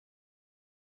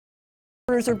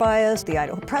are biased, the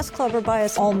Idaho Press Club are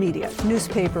biased, all media,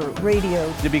 newspaper,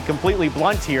 radio. To be completely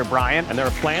blunt here, Brian, and there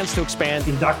are plans to expand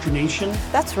indoctrination.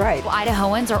 That's right. Well,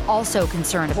 Idahoans are also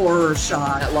concerned. Horror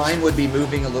shot. That line would be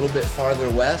moving a little bit farther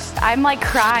west. I'm like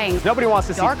crying. Nobody wants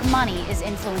to see dark money is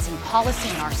influencing policy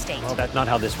in our state. Well, that's not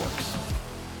how this works.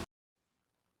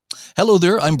 Hello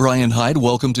there, I'm Brian Hyde.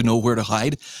 Welcome to Nowhere to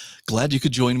Hide. Glad you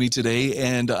could join me today,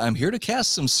 and I'm here to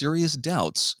cast some serious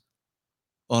doubts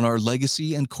on our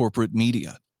legacy and corporate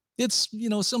media. It's,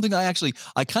 something I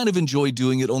kind of enjoy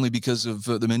doing it only because of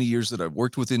the many years that I've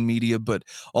worked within media, but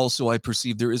also I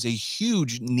perceive there is a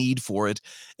huge need for it.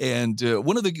 And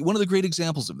one of the great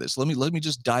examples of this, let me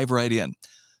just dive right in.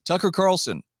 Tucker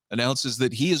Carlson announces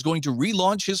that he is going to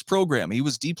relaunch his program. He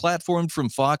was deplatformed from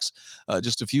Fox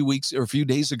just a few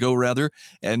days ago, rather.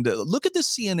 And look at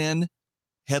this CNN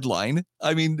headline.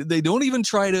 I mean, they don't even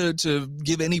try to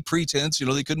give any pretense.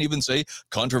 They couldn't even say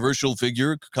controversial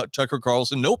figure, Tucker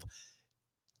Carlson. Nope.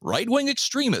 Right-wing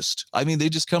extremist. I mean, they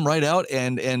just come right out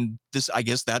and this, I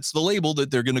guess that's the label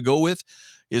that they're going to go with,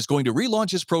 is going to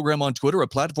relaunch his program on Twitter, a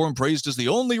platform praised as the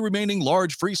only remaining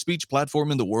large free speech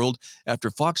platform in the world after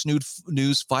Fox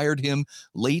News fired him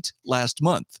late last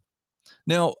month.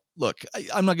 Now, look,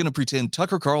 I'm not going to pretend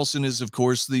Tucker Carlson is, of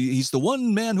course, he's the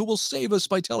one man who will save us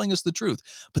by telling us the truth.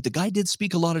 But the guy did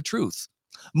speak a lot of truth,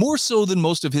 more so than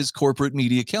most of his corporate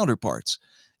media counterparts.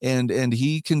 And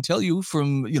he can tell you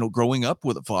from, growing up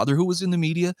with a father who was in the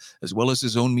media, as well as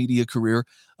his own media career,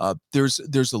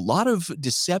 there's a lot of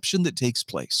deception that takes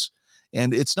place.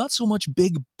 And it's not so much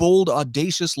big, bold,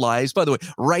 audacious lies. By the way,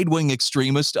 right-wing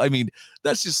extremist, I mean,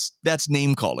 that's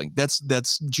name calling.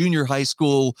 That's junior high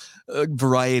school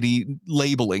variety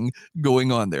labeling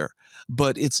going on there.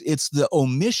 But it's the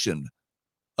omission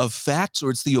of facts,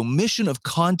 or it's the omission of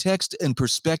context and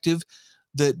perspective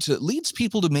that leads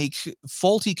people to make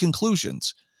faulty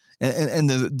conclusions. And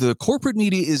the corporate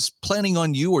media is planning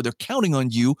on you, or they're counting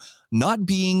on you, not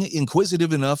being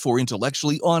inquisitive enough or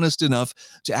intellectually honest enough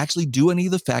to actually do any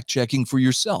of the fact checking for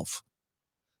yourself.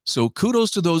 So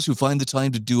kudos to those who find the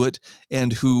time to do it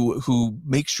and who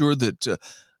make sure that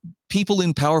people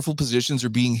in powerful positions are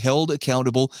being held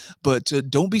accountable. But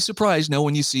don't be surprised now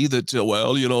when you see that,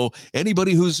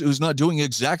 anybody who's not doing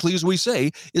exactly as we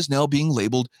say is now being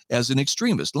labeled as an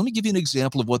extremist. Let me give you an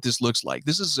example of what this looks like.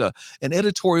 This is an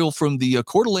editorial from the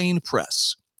Coeur d'Alene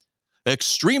Press.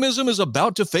 Extremism is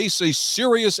about to face a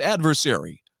serious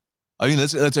adversary. I mean,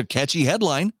 that's a catchy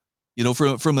headline,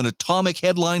 from an atomic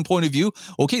headline point of view.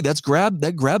 Okay, that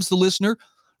grabs the listener.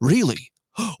 Really?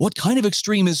 What kind of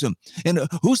extremism? And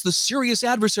who's the serious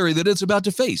adversary that it's about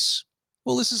to face?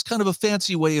 Well, this is kind of a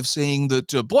fancy way of saying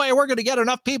that, boy, we're going to get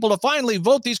enough people to finally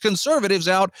vote these conservatives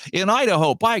out in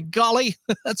Idaho. By golly,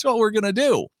 that's what we're going to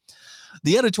do.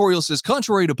 The editorial says,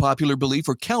 contrary to popular belief,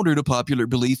 or counter to popular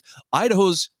belief,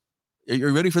 Idaho's, are you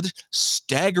ready for this?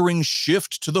 Staggering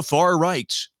shift to the far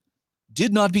right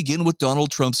did not begin with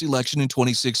Donald Trump's election in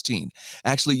 2016.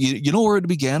 Actually, you know where it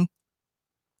began?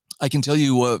 I can tell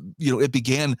you, it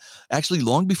began actually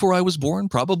long before I was born,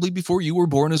 probably before you were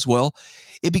born as well.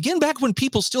 It began back when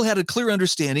people still had a clear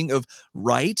understanding of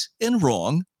right and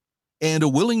wrong and a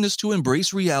willingness to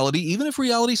embrace reality, even if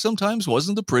reality sometimes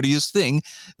wasn't the prettiest thing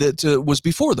that was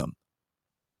before them.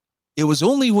 It was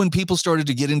only when people started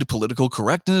to get into political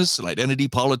correctness and identity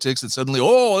politics that suddenly,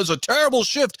 there's a terrible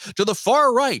shift to the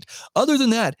far right. Other than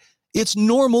that, it's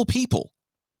normal people.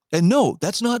 And no,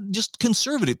 that's not just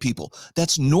conservative people.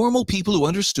 That's normal people who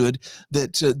understood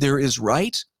that there is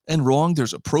right and wrong.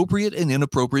 There's appropriate and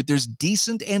inappropriate. There's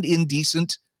decent and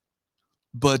indecent.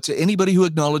 But anybody who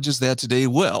acknowledges that today,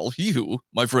 well, you,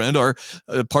 my friend, are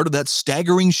part of that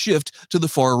staggering shift to the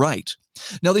far right.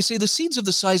 Now, they say the seeds of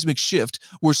the seismic shift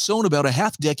were sown about a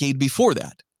half decade before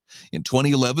that. In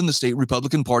 2011, the state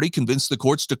Republican Party convinced the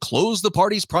courts to close the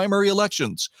party's primary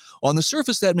elections. On the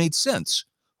surface, that made sense.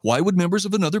 Why would members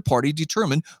of another party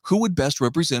determine who would best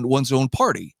represent one's own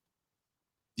party?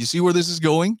 You see where this is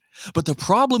going? But the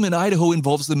problem in Idaho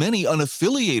involves the many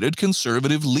unaffiliated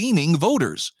conservative-leaning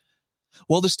voters.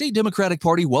 While the state Democratic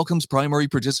Party welcomes primary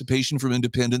participation from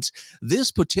independents,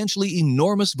 this potentially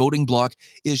enormous voting bloc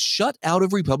is shut out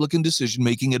of Republican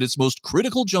decision-making at its most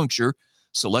critical juncture,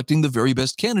 selecting the very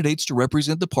best candidates to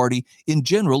represent the party in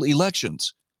general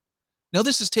elections. Now,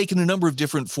 this has taken a number of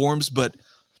different forms, but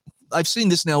I've seen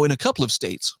this now in a couple of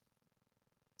states.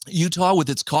 Utah, with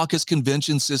its caucus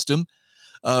convention system,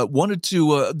 wanted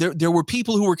to, there were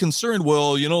people who were concerned,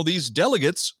 well, these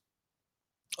delegates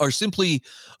are simply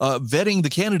vetting the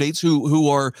candidates who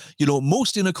are,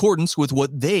 most in accordance with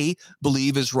what they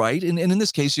believe is right. And in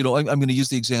this case, I'm going to use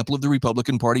the example of the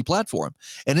Republican Party platform.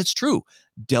 And it's true.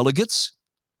 Delegates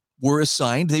were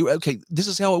assigned. This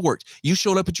is how it worked. You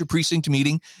showed up at your precinct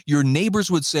meeting. Your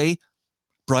neighbors would say,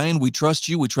 Brian, we trust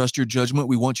you. We trust your judgment.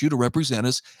 We want you to represent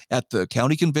us at the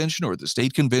county convention or the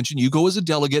state convention. You go as a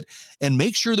delegate and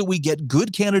make sure that we get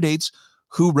good candidates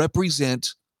who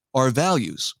represent our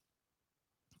values.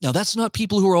 Now, that's not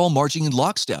people who are all marching in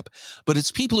lockstep, but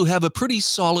it's people who have a pretty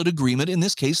solid agreement. In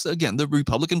this case, again, the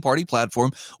Republican Party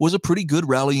platform was a pretty good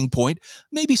rallying point.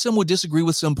 Maybe some would disagree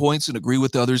with some points and agree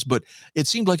with others, but it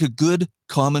seemed like a good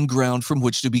common ground from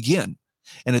which to begin.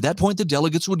 And at that point, the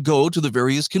delegates would go to the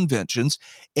various conventions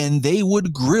and they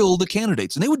would grill the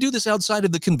candidates. And they would do this outside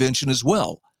of the convention as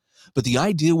well. But the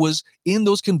idea was in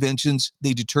those conventions,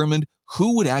 they determined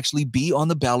who would actually be on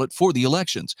the ballot for the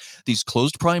elections. These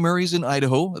closed primaries in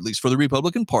Idaho, at least for the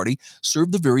Republican Party,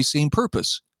 serve the very same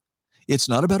purpose. It's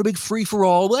not about a big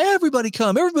free-for-all. Well, everybody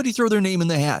come, everybody throw their name in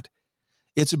the hat.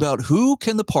 It's about who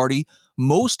can the party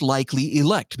most likely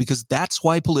elect, because that's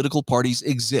why political parties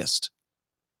exist.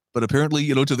 But apparently,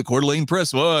 to the Coeur d'Alene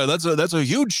press, well, that's a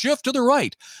huge shift to the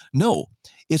right. No,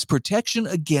 it's protection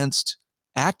against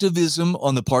activism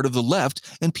on the part of the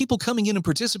left and people coming in and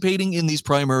participating in these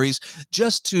primaries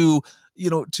just to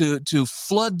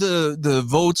flood the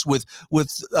votes with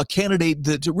a candidate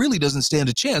that really doesn't stand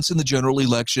a chance in the general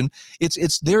election.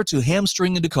 It's there to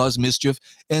hamstring and to cause mischief,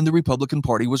 and the Republican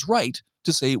Party was right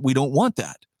to say we don't want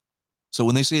that. So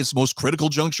when they say it's the most critical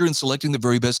juncture in selecting the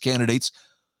very best candidates,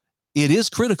 it is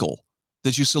critical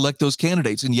that you select those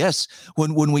candidates. And yes,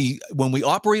 when we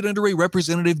operate under a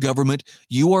representative government,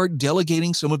 you are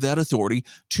delegating some of that authority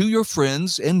to your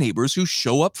friends and neighbors who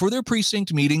show up for their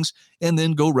precinct meetings and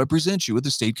then go represent you at the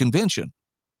state convention.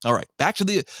 All right, back to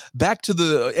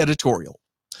the editorial.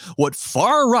 What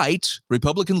far-right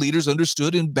Republican leaders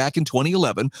understood back in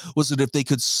 2011 was that if they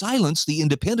could silence the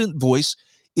independent voice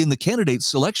in the candidate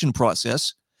selection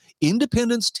process,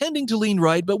 independents tending to lean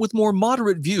right, but with more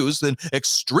moderate views than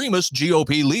extremist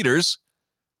GOP leaders.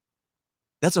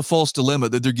 That's a false dilemma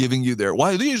that they're giving you there.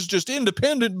 Why these just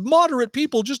independent, moderate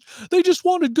people they just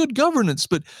wanted good governance.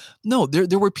 But no,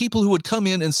 there were people who would come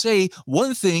in and say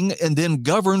one thing and then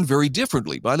govern very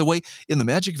differently. By the way, in the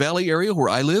Magic Valley area where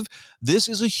I live, this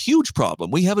is a huge problem.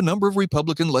 We have a number of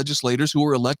Republican legislators who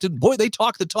were elected. Boy, they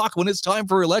talk the talk when it's time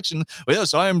for election.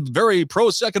 Yes, I'm very pro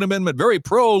Second Amendment, very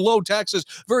pro low taxes,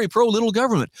 very pro little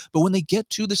government. But when they get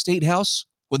to the state house,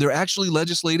 when they're actually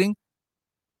legislating,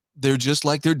 they're just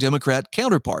like their Democrat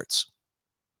counterparts.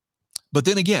 But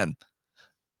then again,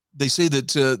 they say that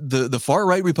the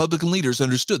far-right Republican leaders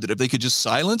understood that if they could just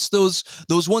silence those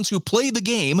ones who play the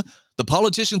game, the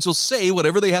politicians will say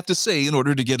whatever they have to say in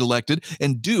order to get elected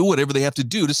and do whatever they have to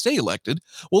do to stay elected.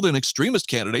 Well, then extremist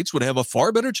candidates would have a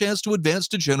far better chance to advance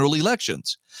to general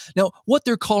elections. Now, what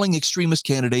they're calling extremist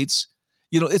candidates,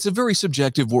 it's a very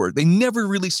subjective word. They never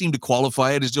really seem to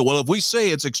qualify it as, well, if we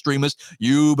say it's extremist,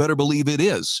 you better believe it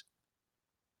is.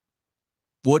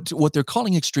 What they're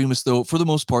calling extremists, though, for the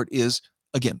most part, is,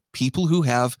 again, people who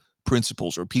have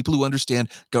principles or people who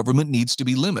understand government needs to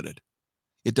be limited.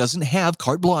 It doesn't have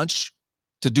carte blanche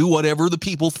to do whatever the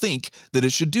people think that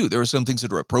it should do. There are some things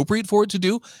that are appropriate for it to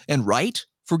do and right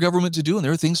for government to do, and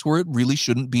there are things where it really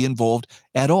shouldn't be involved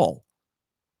at all.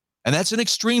 And that's an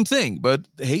extreme thing, but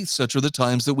hey, such are the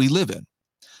times that we live in.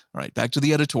 All right, back to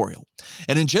the editorial.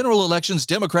 And in general elections,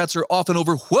 Democrats are often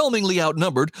overwhelmingly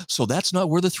outnumbered, so that's not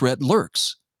where the threat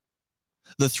lurks.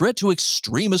 The threat to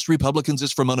extremist Republicans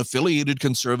is from unaffiliated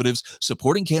conservatives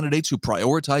supporting candidates who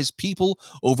prioritize people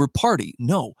over party.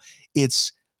 No,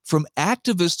 it's from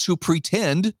activists who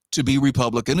pretend to be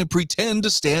Republican and pretend to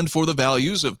stand for the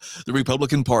values of the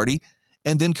Republican Party,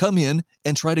 and then come in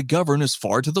and try to govern as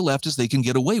far to the left as they can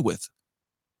get away with.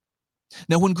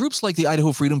 Now, when groups like the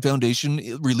Idaho Freedom Foundation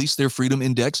release their Freedom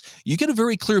Index, you get a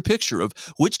very clear picture of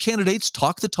which candidates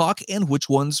talk the talk and which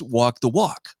ones walk the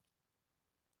walk.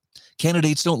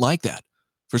 Candidates don't like that.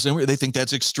 For some reason, they think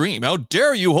that's extreme. How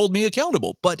dare you hold me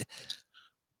accountable? But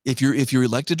if you're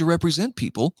elected to represent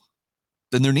people,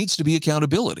 then there needs to be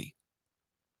accountability.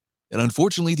 And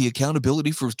unfortunately, the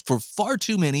accountability for far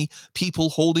too many people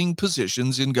holding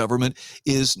positions in government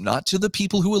is not to the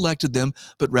people who elected them,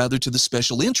 but rather to the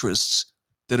special interests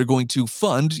that are going to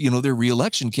fund, their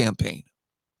reelection campaign.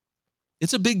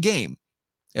 It's a big game.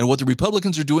 And what the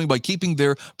Republicans are doing by keeping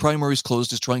their primaries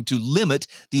closed is trying to limit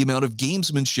the amount of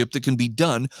gamesmanship that can be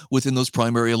done within those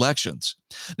primary elections.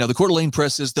 Now, the Coeur d'Alene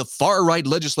Press says the far-right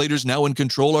legislators now in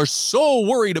control are so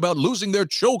worried about losing their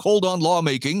chokehold on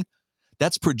lawmaking.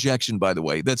 That's projection, by the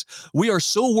way. We are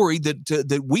so worried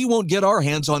that we won't get our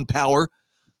hands on power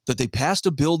that they passed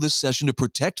a bill this session to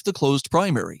protect the closed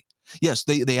primary. Yes,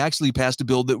 they actually passed a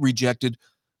bill that rejected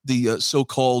the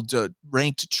so-called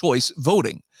ranked choice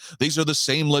voting. These are the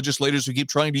same legislators who keep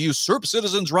trying to usurp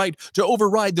citizens' right to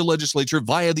override the legislature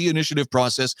via the initiative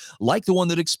process, like the one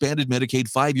that expanded Medicaid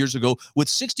 5 years ago with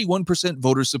 61%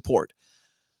 voter support.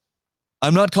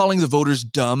 I'm not calling the voters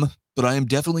dumb, but I am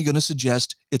definitely going to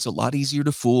suggest it's a lot easier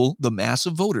to fool the mass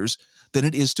of voters than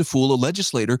it is to fool a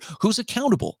legislator who's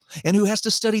accountable and who has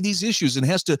to study these issues and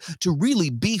has to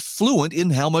really be fluent in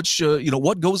how much,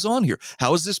 what goes on here.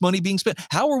 How is this money being spent?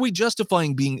 How are we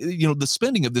justifying the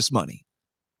spending of this money?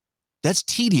 That's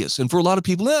tedious. And for a lot of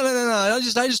people, no. I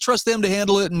just trust them to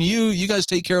handle it. And you guys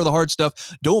take care of the hard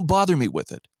stuff. Don't bother me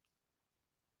with it.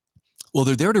 Well,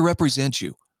 they're there to represent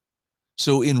you.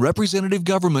 So in representative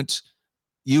government,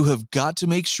 you have got to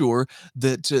make sure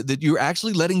that you're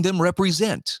actually letting them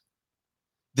represent.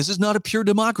 This is not a pure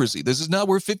democracy. This is not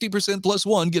where 50% plus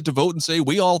one get to vote and say,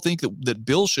 we all think that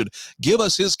Bill should give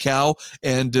us his cow.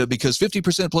 And because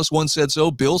 50% plus one said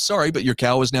so, Bill, sorry, but your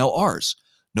cow is now ours.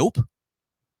 Nope.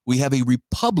 We have a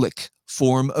republic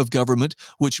form of government,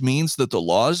 which means that the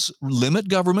laws limit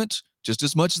government just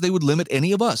as much as they would limit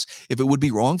any of us. If it would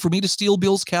be wrong for me to steal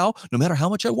Bill's cow, no matter how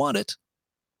much I want it,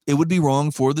 it would be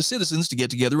wrong for the citizens to get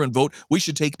together and vote, we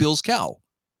should take Bill's cow.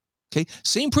 Okay,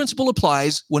 same principle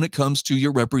applies when it comes to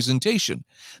your representation.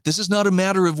 This is not a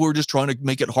matter of we're just trying to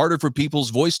make it harder for people's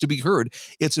voice to be heard.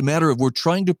 It's a matter of we're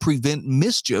trying to prevent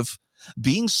mischief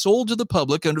being sold to the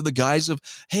public under the guise of,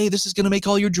 hey, this is going to make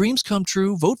all your dreams come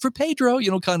true. Vote for Pedro,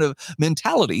 kind of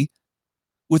mentality,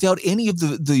 without any of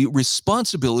the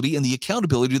responsibility and the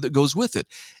accountability that goes with it.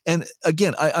 And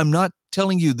again, I'm not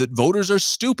telling you that voters are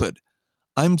stupid.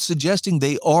 I'm suggesting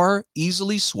they are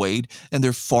easily swayed and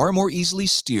they're far more easily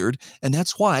steered. And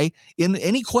that's why in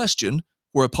any question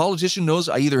where a politician knows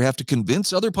I either have to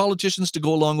convince other politicians to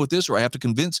go along with this, or I have to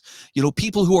convince,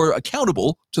 people who are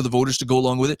accountable to the voters to go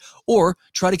along with it, or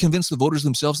try to convince the voters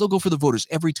themselves, they'll go for the voters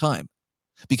every time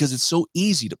because it's so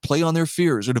easy to play on their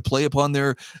fears or to play upon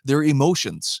their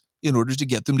emotions in order to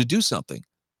get them to do something.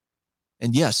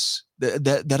 And yes,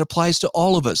 that applies to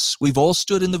all of us. We've all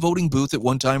stood in the voting booth at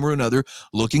one time or another,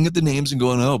 looking at the names and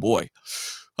going, oh boy,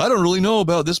 I don't really know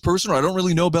about this person, or I don't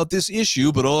really know about this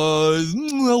issue, but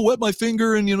I'll wet my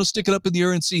finger and, stick it up in the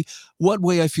air and see what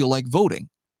way I feel like voting.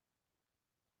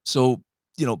 So,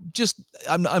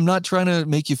 I'm not trying to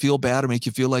make you feel bad or make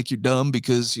you feel like you're dumb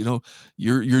because,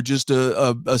 you're just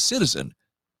a citizen.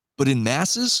 But in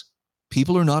masses,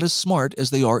 people are not as smart as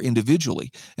they are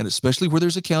individually, and especially where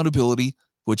there's accountability,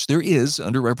 which there is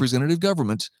under representative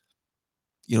government,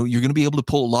 you're going to be able to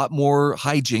pull a lot more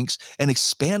hijinks and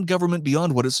expand government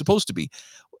beyond what it's supposed to be.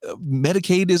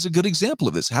 Medicaid is a good example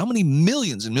of this. How many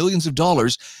millions and millions of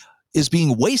dollars is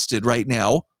being wasted right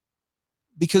now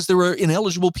because there are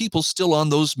ineligible people still on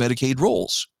those Medicaid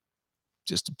rolls?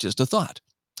 Just a thought.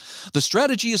 The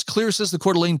strategy is clear, says the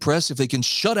Coeur d'Alene Press, if they can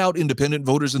shut out independent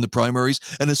voters in the primaries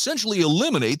and essentially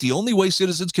eliminate the only way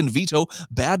citizens can veto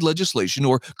bad legislation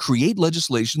or create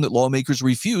legislation that lawmakers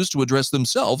refuse to address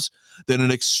themselves, then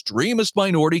an extremist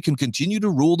minority can continue to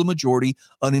rule the majority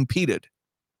unimpeded.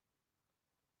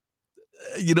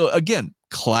 Again,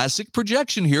 classic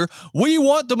projection here. We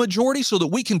want the majority so that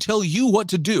we can tell you what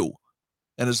to do.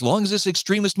 And as long as this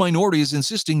extremist minority is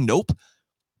insisting, nope,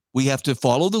 we have to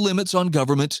follow the limits on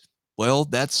government, well,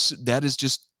 that is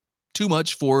just too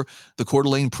much for the Coeur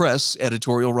d'Alene Press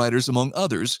editorial writers, among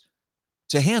others,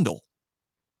 to handle.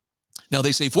 Now,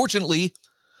 they say, fortunately,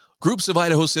 groups of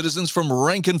Idaho citizens from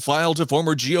rank and file to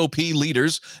former GOP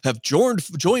leaders have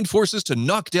joined forces to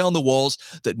knock down the walls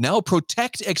that now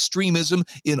protect extremism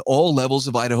in all levels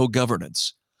of Idaho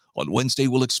governance. On Wednesday,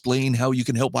 we'll explain how you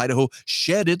can help Idaho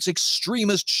shed its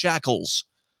extremist shackles.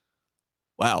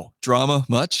 Wow, drama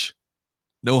much?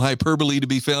 No hyperbole to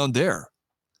be found there.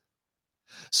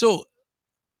 So,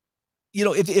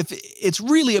 if it's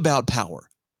really about power,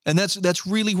 and that's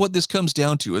really what this comes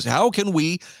down to, is how can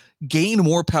we gain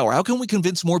more power? How can we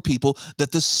convince more people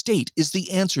that the state is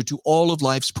the answer to all of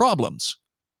life's problems?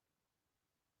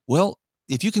 Well,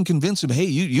 if you can convince them, hey,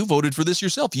 you voted for this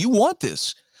yourself, you want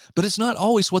this. But it's not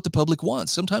always what the public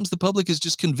wants. Sometimes the public is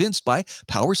just convinced by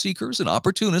power seekers and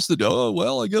opportunists that, oh,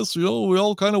 well, I guess, we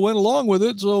all kind of went along with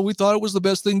it, so we thought it was the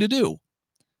best thing to do.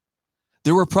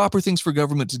 There are proper things for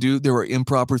government to do. There are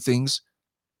improper things.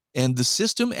 And the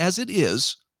system as it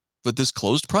is, but this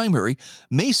closed primary,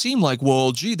 may seem like,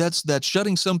 well, gee, that's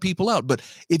shutting some people out. But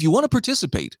if you want to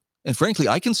participate, and frankly,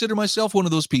 I consider myself one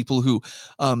of those people who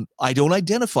I don't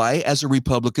identify as a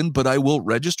Republican, but I will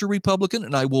register Republican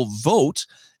and I will vote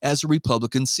as a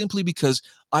Republican simply because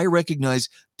I recognize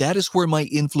that is where my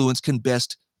influence can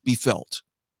best be felt.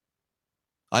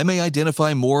 I may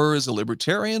identify more as a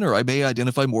libertarian, or I may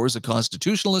identify more as a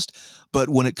constitutionalist, but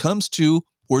when it comes to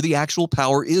where the actual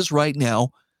power is right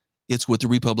now, it's with the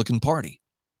Republican Party.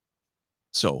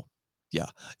 So, yeah,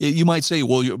 you might say,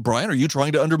 well, Brian, are you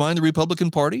trying to undermine the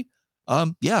Republican Party?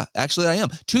 Yeah, actually I am,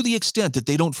 to the extent that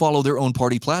they don't follow their own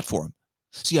party platform.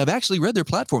 See, I've actually read their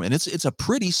platform, and it's a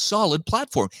pretty solid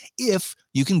platform if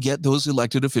you can get those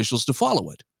elected officials to follow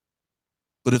it.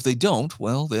 But if they don't,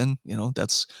 well, then,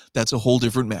 that's a whole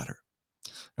different matter.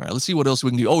 All right, let's see what else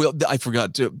we can do. Oh, I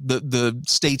forgot to, the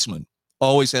Statesman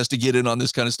always has to get in on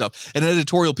this kind of stuff. An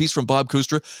editorial piece from Bob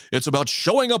Kustra. It's about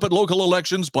showing up at local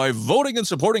elections by voting and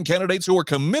supporting candidates who are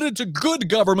committed to good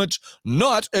government,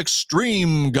 not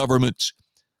extreme government.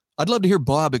 I'd love to hear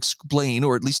Bob explain,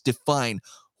 or at least define,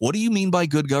 what do you mean by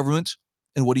good government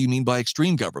and what do you mean by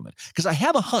extreme government? Because I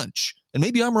have a hunch, and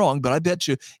maybe I'm wrong, but I bet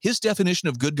you his definition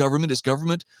of good government is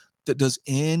government that does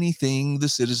anything the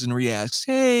citizenry asks.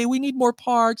 Hey, we need more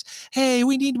parks. Hey,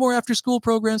 we need more after-school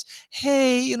programs.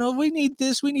 Hey, we need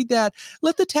this, we need that.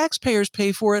 Let the taxpayers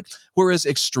pay for it. Whereas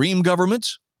extreme government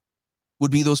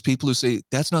would be those people who say,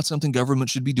 that's not something government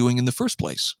should be doing in the first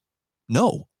place.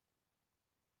 No.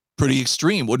 Pretty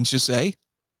extreme, wouldn't you say?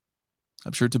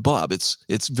 I'm sure to Bob, it's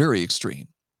very extreme.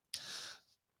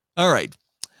 All right.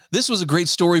 This was a great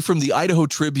story from the Idaho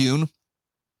Tribune.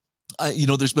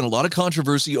 There's been a lot of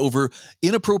controversy over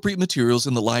inappropriate materials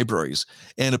in the libraries.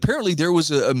 And apparently there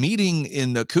was a meeting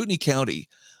in Kootenai County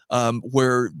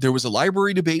where there was a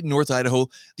library debate in North Idaho.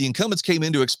 The incumbents came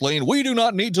in to explain, we do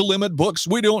not need to limit books.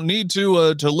 We don't need to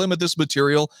limit this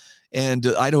material. And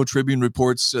Idaho Tribune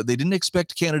reports they didn't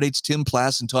expect candidates Tim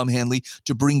Plass and Tom Hanley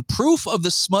to bring proof of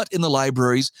the smut in the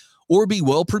libraries or be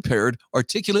well-prepared,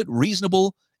 articulate,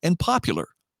 reasonable, and popular.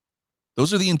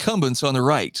 Those are the incumbents on the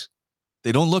right.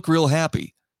 They don't look real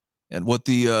happy. And what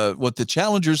the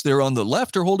challengers there on the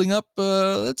left are holding up,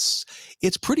 it's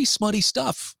pretty smutty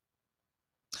stuff.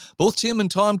 Both Tim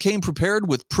and Tom came prepared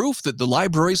with proof that the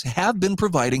libraries have been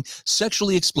providing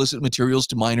sexually explicit materials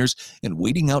to minors and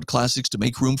weeding out classics to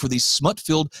make room for these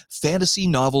smut-filled fantasy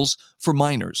novels for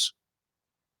minors.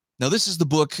 Now, this is the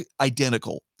book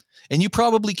Identical, and you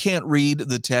probably can't read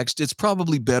the text. It's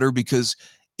probably better because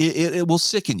it will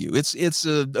sicken you. It's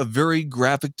a very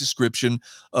graphic description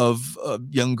of a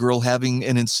young girl having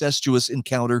an incestuous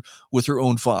encounter with her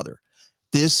own father.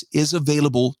 This is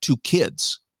available to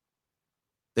kids.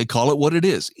 They call it what it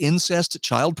is, incest,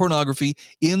 child pornography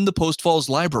in the Post Falls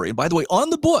Library. And by the way, on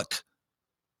the book,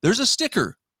 there's a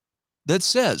sticker that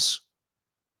says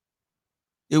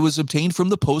it was obtained from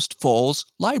the Post Falls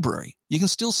Library. You can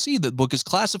still see that the book is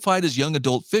classified as young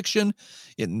adult fiction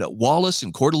in Wallace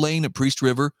and Coeur d'Alene and Priest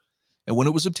River. And when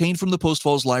it was obtained from the Post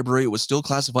Falls Library, it was still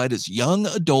classified as young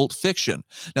adult fiction.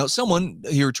 Now, someone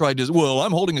here tried to, well,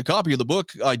 I'm holding a copy of the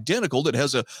book Identical that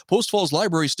has a Post Falls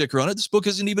Library sticker on it. This book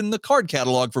isn't even in the card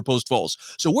catalog for Post Falls.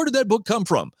 So where did that book come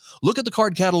from? Look at the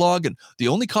card catalog, and the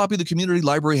only copy the community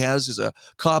library has is a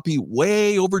copy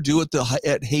way overdue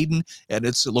at Hayden, and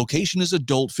its location is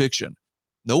adult fiction.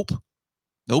 Nope.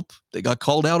 They got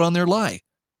called out on their lie.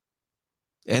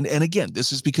 And again,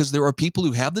 this is because there are people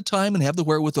who have the time and have the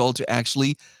wherewithal to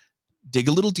actually dig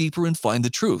a little deeper and find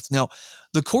the truth. Now,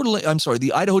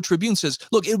 the Idaho Tribune says,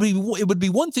 look, it would be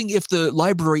one thing if the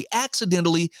library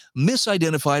accidentally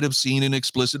misidentified obscene and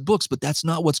explicit books, but that's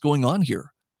not what's going on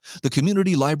here. The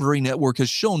Community Library Network has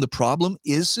shown the problem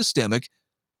is systemic,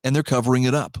 and they're covering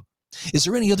it up. Is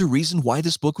there any other reason why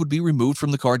this book would be removed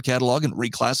from the card catalog and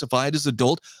reclassified as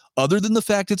adult, other than the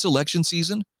fact it's election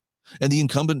season and the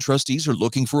incumbent trustees are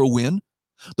looking for a win?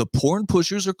 The porn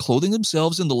pushers are clothing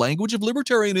themselves in the language of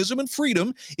libertarianism and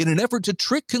freedom in an effort to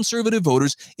trick conservative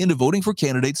voters into voting for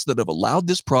candidates that have allowed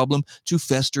this problem to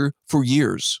fester for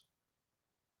years.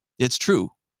 It's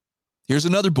true. Here's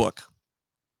another book.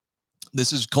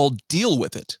 This is called Deal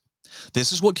With It.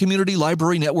 This is what Community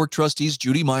Library Network trustees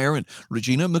Judy Meyer and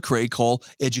Regina McCrae call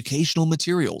educational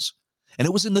materials. And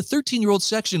it was in the 13-year-old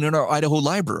section in our Idaho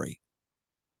library.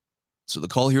 So the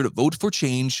call here to vote for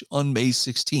change on May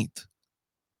 16th.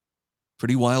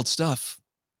 Pretty wild stuff.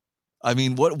 I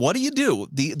mean, what do you do?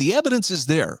 The evidence is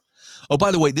there. Oh,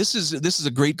 by the way, this is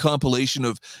a great compilation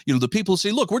of, the people who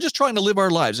say, look, we're just trying to live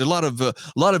our lives. There's a lot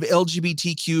of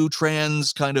LGBTQ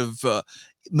trans kind of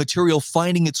material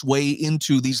finding its way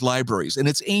into these libraries, and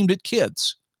it's aimed at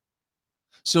kids.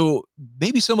 So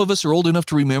maybe some of us are old enough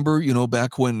to remember,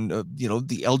 back when,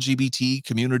 the LGBT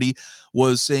community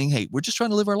was saying, hey, we're just trying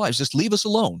to live our lives. Just leave us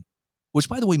alone, which,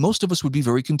 by the way, most of us would be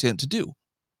very content to do.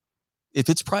 If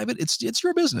it's private, it's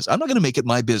your business. I'm not going to make it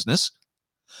my business.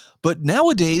 But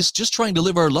nowadays, just trying to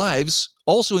live our lives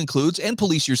also includes and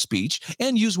police your speech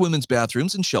and use women's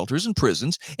bathrooms and shelters and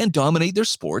prisons and dominate their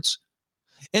sports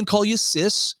and call you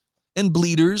cis and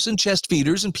bleeders and chest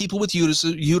feeders and people with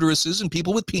uteruses and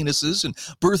people with penises and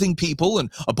birthing people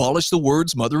and abolish the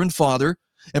words mother and father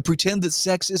and pretend that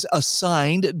sex is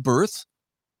assigned at birth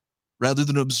rather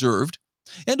than observed,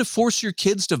 and to force your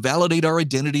kids to validate our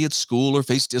identity at school or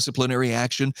face disciplinary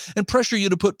action and pressure you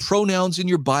to put pronouns in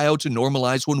your bio to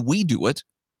normalize when we do it,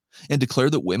 and declare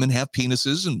that women have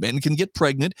penises and men can get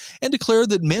pregnant, and declare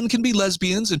that men can be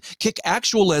lesbians and kick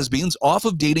actual lesbians off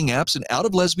of dating apps and out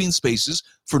of lesbian spaces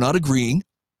for not agreeing,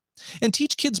 and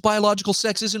teach kids biological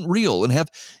sex isn't real, and have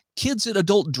kids at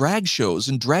adult drag shows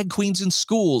and drag queens in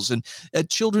schools and at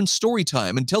children's story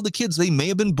time and tell the kids they may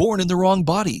have been born in the wrong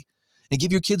body, and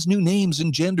give your kids new names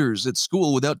and genders at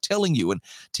school without telling you, and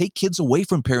take kids away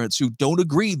from parents who don't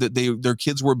agree that their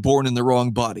kids were born in the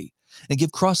wrong body, and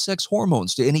give cross-sex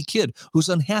hormones to any kid who's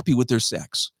unhappy with their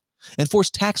sex, and force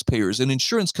taxpayers and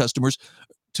insurance customers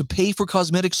to pay for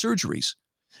cosmetic surgeries,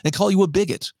 and call you a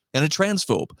bigot and a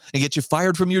transphobe, and get you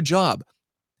fired from your job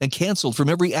and canceled from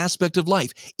every aspect of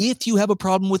life if you have a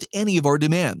problem with any of our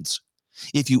demands.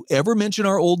 If you ever mention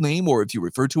our old name, or if you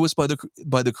refer to us by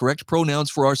the correct pronouns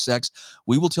for our sex,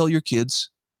 we will tell your kids,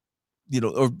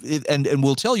 and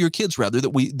we'll tell your kids rather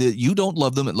that you don't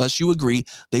love them unless you agree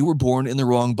they were born in the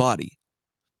wrong body.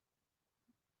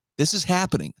 This is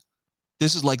happening.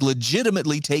 This is like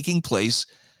legitimately taking place,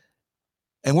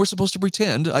 and we're supposed to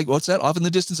pretend. What's that? Off in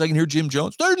the distance, I can hear Jim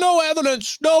Jones. There's no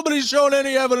evidence. Nobody's shown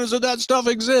any evidence that stuff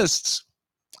exists.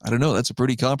 I don't know. That's a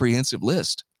pretty comprehensive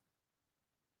list.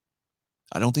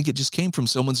 I don't think it just came from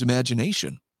someone's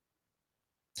imagination.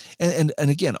 And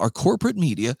again, our corporate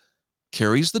media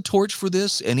carries the torch for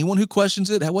this. Anyone who questions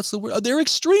it, what's the word? They're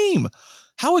extreme.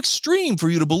 How extreme for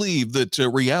you to believe that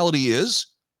reality is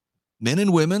men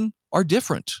and women are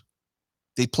different.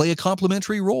 They play a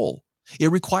complementary role.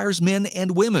 It requires men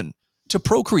and women to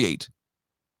procreate,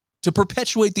 to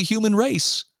perpetuate the human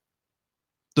race.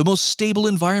 The most stable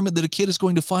environment that a kid is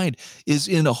going to find is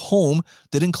in a home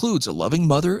that includes a loving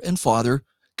mother and father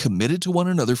committed to one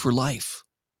another for life.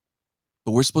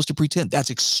 But we're supposed to pretend that's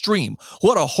extreme.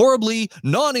 What a horribly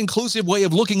non-inclusive way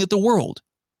of looking at the world.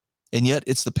 And yet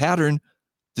it's the pattern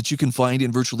that you can find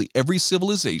in virtually every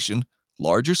civilization,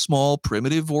 large or small,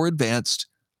 primitive or advanced,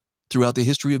 throughout the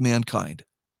history of mankind.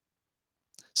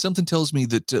 Something tells me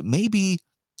that maybe,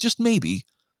 just maybe,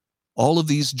 all of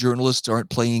these journalists aren't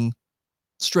playing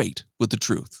straight with the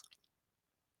truth.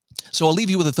 So I'll leave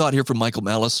you with a thought here from Michael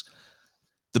Malice.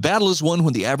 The battle is won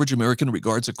when the average American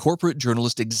regards a corporate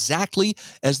journalist exactly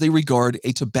as they regard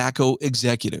a tobacco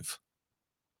executive.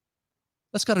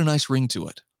 That's got a nice ring to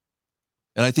it.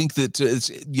 And I think that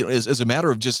it's, as a matter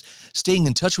of just staying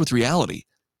in touch with reality,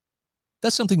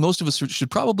 that's something most of us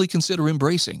should probably consider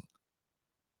embracing.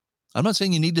 I'm not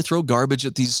saying you need to throw garbage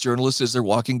at these journalists as they're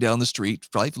walking down the street.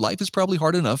 Life is probably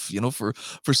hard enough,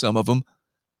 for some of them.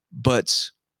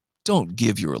 But don't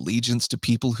give your allegiance to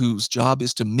people whose job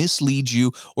is to mislead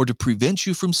you or to prevent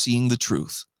you from seeing the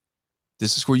truth.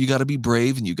 This is where you got to be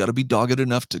brave, and you got to be dogged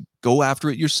enough to go after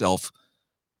it yourself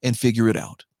and figure it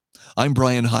out. I'm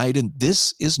Brian Hyde, and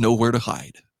this is Nowhere to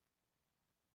Hide.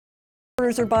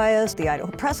 Reporters are biased, the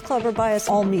Idaho Press Club are biased,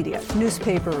 all media,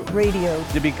 newspaper, radio.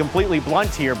 To be completely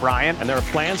blunt here, Brian, and there are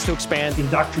plans to expand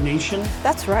indoctrination.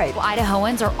 That's right.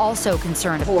 Idahoans are also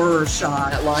concerned. Horror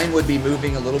shot. That line would be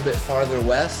moving a little bit farther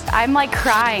west. I'm like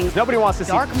crying. Nobody wants to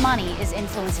see. Dark money is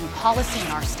influencing policy in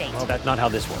our state. Well, that's not how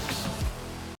this works.